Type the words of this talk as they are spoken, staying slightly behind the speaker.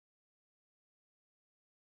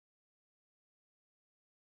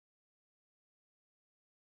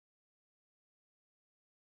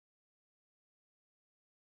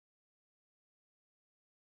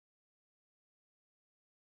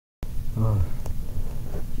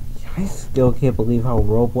I still can't believe how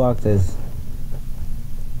Roblox has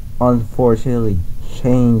unfortunately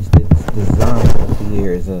changed its design over the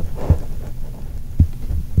years.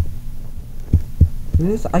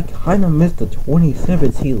 This I kind of miss the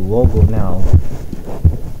 2017 logo now.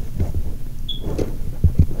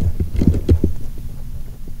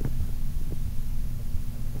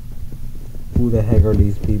 Who the heck are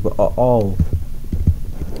these people? Oh.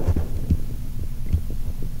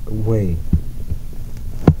 Wait.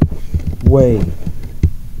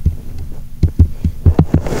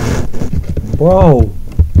 Bro.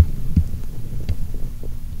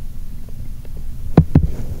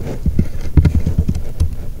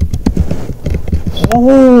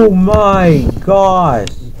 Oh my gosh.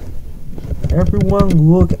 Everyone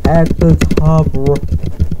look at the top.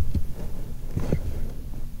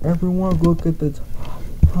 Everyone look at the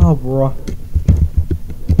top.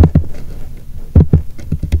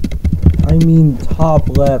 I mean top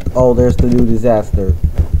left. Oh, there's the new disaster.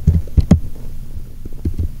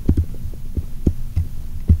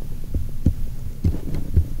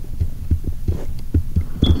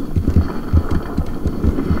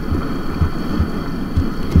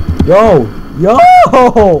 Yo!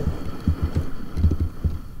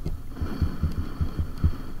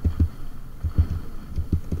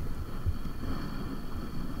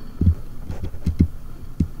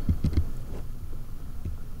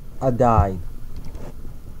 I died.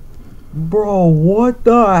 Bro, what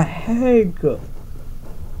the heck?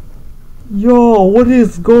 Yo, what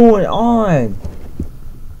is going on?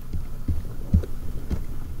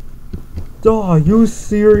 Duh, are you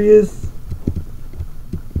serious?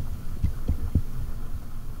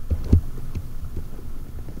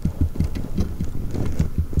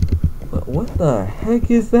 What the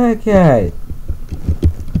heck is that cat?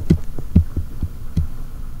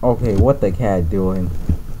 Okay, what the cat doing?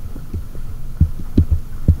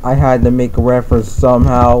 I had to make a reference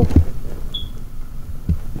somehow.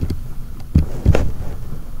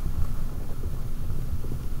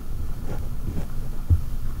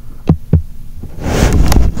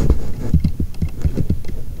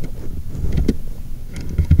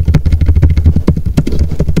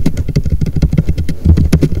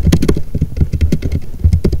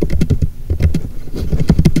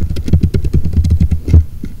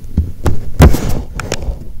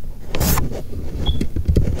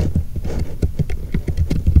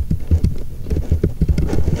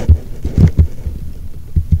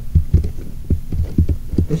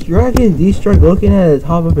 Dragon D-Strike looking at the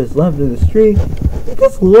top of his left of the street.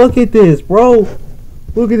 Just look at this, bro.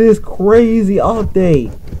 Look at this crazy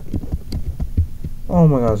update. Oh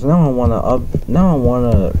my gosh, now I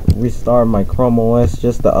wanna restart my Chrome OS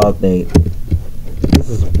just to update. This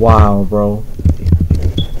is wild, bro.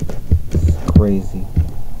 This is crazy.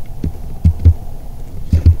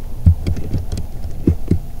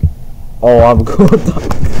 Oh, I'm good.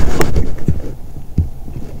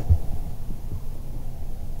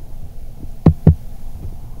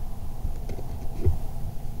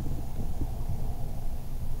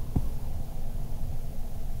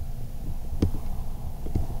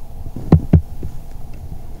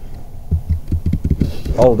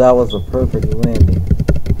 Oh, that was a perfect landing.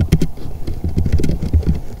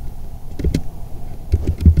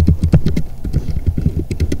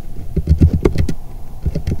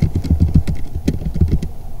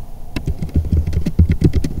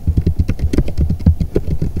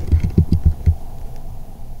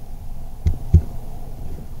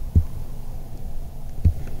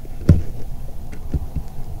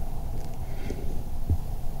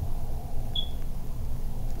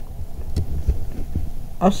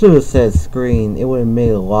 I should have said screen. It would have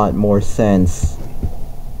made a lot more sense.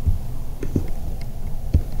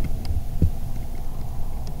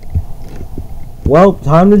 Well,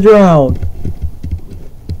 time to drown.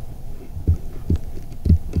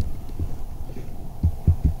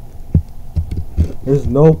 There's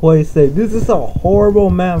no place safe. This is a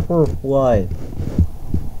horrible map for a flood.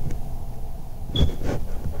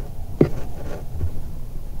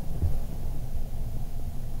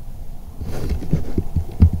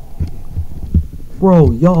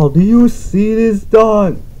 Bro, y'all, do you see this,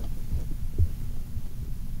 dog?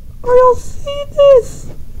 I don't see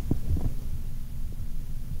this.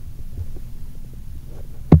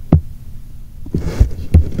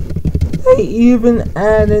 They even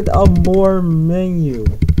added a more menu.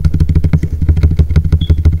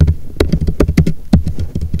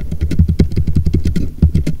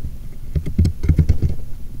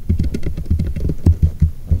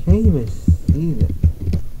 I can't even see that.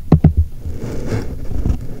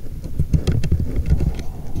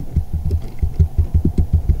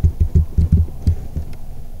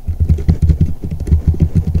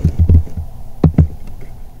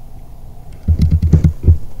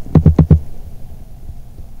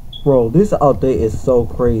 Bro, this update is so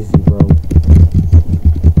crazy, bro.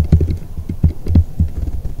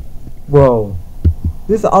 Bro,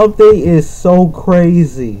 this update is so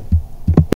crazy.